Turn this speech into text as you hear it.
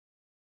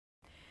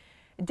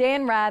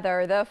Dan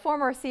Rather, the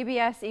former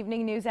CBS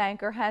Evening News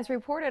anchor, has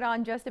reported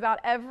on just about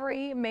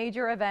every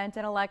major event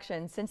and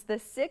election since the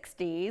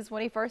 60s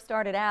when he first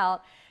started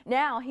out.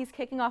 Now he's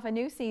kicking off a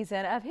new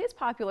season of his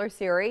popular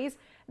series,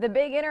 The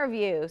Big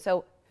Interview.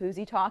 So who's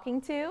he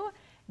talking to?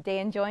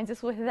 Dan joins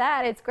us with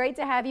that. It's great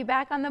to have you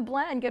back on The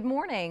Blend. Good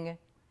morning.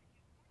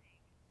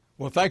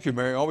 Well, thank you,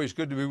 Mary. Always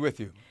good to be with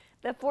you.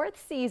 The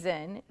fourth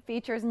season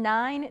features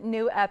 9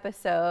 new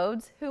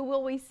episodes. Who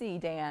will we see,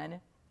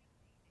 Dan?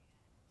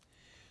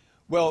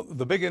 Well,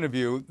 The Big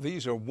Interview,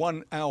 these are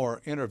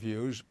 1-hour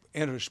interviews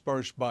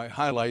interspersed by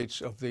highlights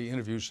of the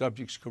interview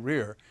subject's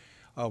career.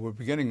 We're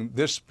beginning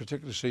this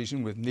particular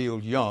season with Neil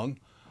Young.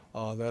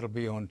 That'll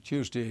be on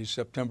Tuesday,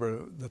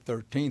 September the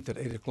 13th at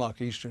 8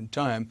 o'clock Eastern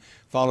Time,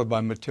 followed by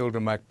Matilda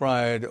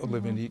McBride,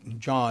 Olivia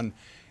Newton-John.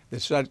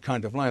 It's that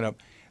kind of lineup.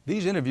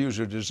 These interviews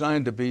are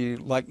designed to be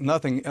like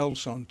nothing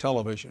else on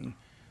television.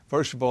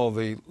 First of all,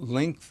 the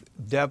length,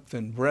 depth,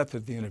 and breadth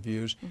of the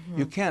interviews.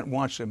 You can't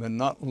watch them and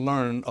not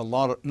learn a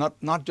lot,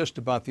 not just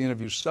about the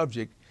interview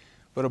subject,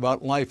 but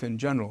about life in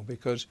general.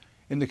 Because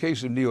in the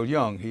case of Neil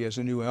Young, he has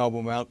a new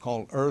album out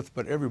called Earth,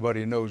 but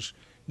everybody knows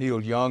Neil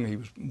Young. He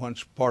was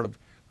once part of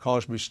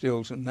Crosby,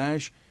 Stills, and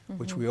Nash,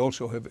 which we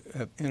also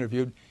have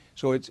interviewed.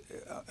 So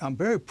I'm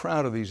very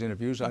proud of these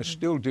interviews. I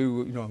still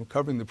do, I'm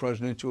covering the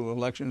presidential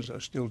elections. I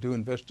still do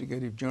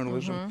investigative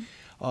journalism.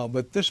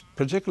 But this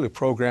particular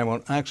program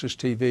on Access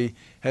TV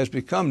has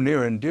become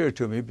near and dear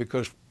to me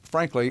because,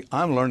 frankly,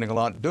 I'm learning a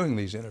lot doing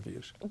these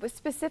interviews. But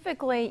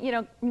specifically,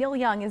 Neil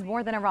Young is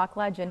more than a rock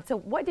legend. So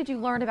what did you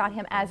learn about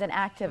him as an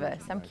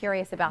activist? I'm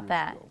curious about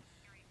that.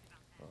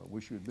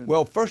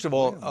 Well, first of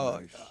all,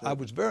 I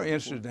was very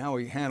interested in how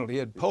he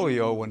had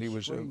polio when he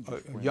was a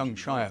young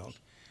child.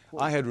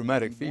 I had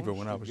rheumatic fever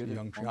when I was a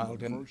young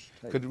child and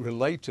could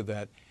relate to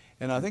that.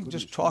 And I think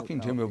just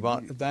talking to him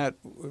about that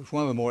was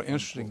one of the more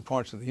interesting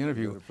parts of the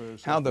interview,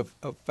 how the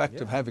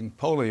effect of having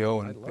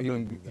polio and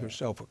feeling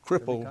yourself a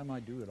cripple,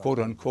 quote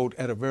unquote,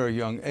 at a very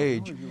young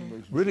age,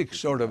 really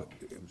sort of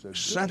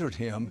centered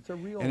him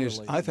and is,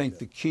 I think,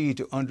 the key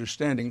to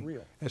understanding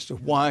as to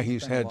why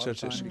he's had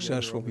such a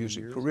successful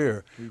music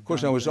career. Of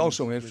course, I was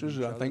also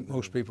interested, I think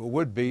most people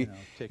would be,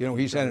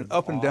 he's had an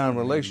up and down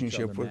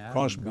relationship with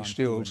Crosby,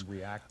 Stills,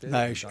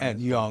 Nash, and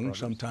Young,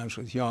 sometimes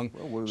with Young.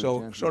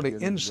 So sort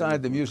of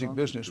inside the music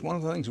business. One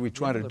of the things we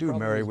try to do,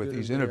 Mary, with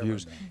these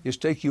interviews is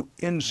take you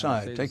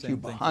inside, take you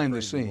behind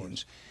the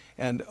scenes.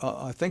 And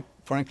I think,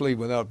 frankly,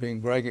 without being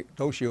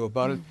braggadocio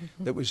about it,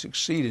 that we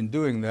succeed in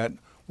doing that.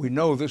 We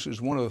know this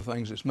is one of the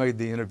things that's made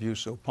the interview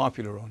so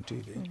popular on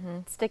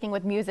TV. Sticking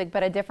with music,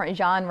 but a different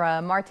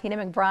genre, Martina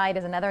McBride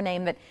is another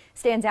name that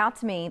stands out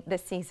to me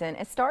this season.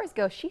 As stars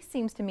go, she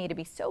seems to me to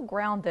be so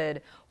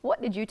grounded. What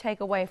did you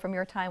take away from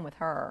your time with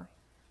her?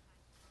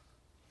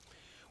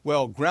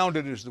 Well,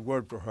 grounded is the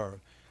word for her.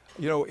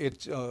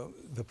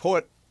 The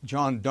poet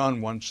John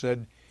Donne once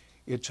said,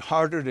 "It's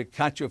harder to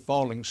catch a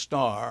falling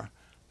star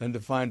than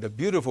to find a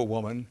beautiful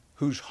woman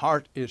whose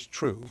heart is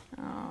true."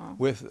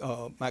 With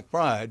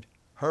McBride,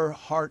 her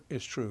heart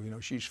is true.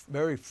 She's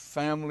very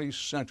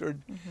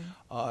family-centered.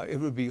 It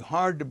would be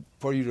hard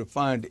for you to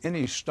find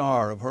any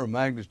star of her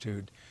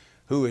magnitude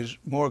who is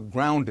more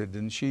grounded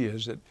than she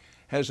is, that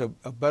has a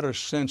better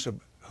sense of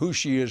who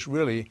she is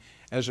really,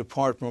 as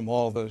apart from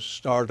all the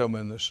stardom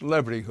and the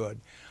celebrityhood.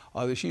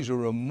 She's a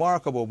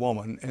remarkable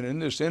woman, and in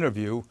this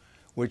interview,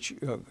 which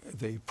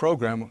the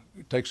program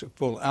takes a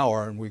full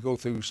hour, and we go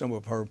through some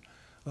of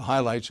the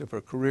highlights of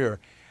her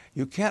career,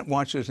 you can't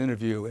watch this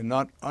interview and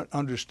not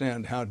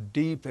understand how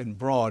deep and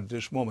broad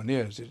this woman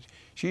is.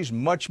 She's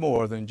much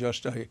more than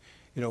just a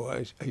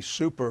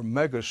super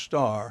mega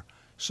star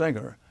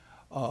singer.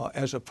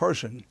 As a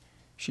person,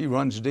 she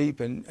runs deep,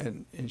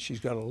 and she's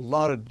got a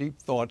lot of deep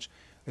thoughts.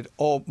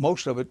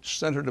 Most of it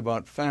centered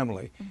about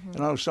family. And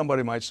I know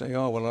somebody might say,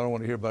 oh, well, I don't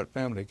want to hear about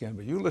family again.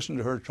 But you listen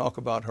to her talk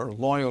about her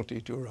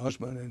loyalty to her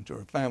husband and to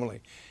her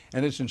family,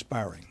 and it's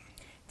inspiring.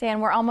 Dan,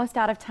 we're almost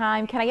out of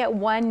time. Can I get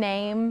one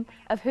name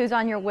of who's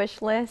on your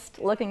wish list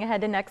looking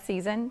ahead to next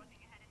season?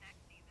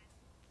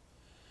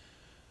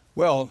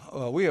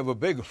 Well, we have a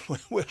big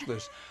wish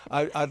list.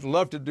 I'd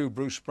love to do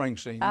Bruce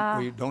Springsteen.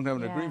 We don't have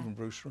an agreement from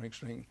Bruce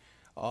Springsteen.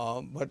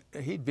 But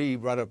he'd be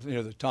right up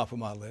near the top of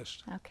my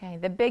list. Okay,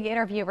 The Big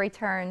Interview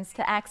returns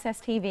to Access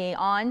TV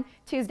on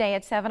Tuesday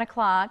at 7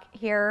 o'clock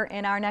here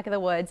in our neck of the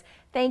woods.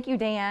 Thank you,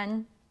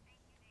 Dan.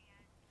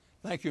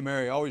 Thank you,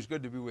 Mary. Always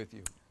good to be with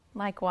you.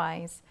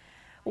 Likewise.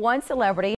 One celebrity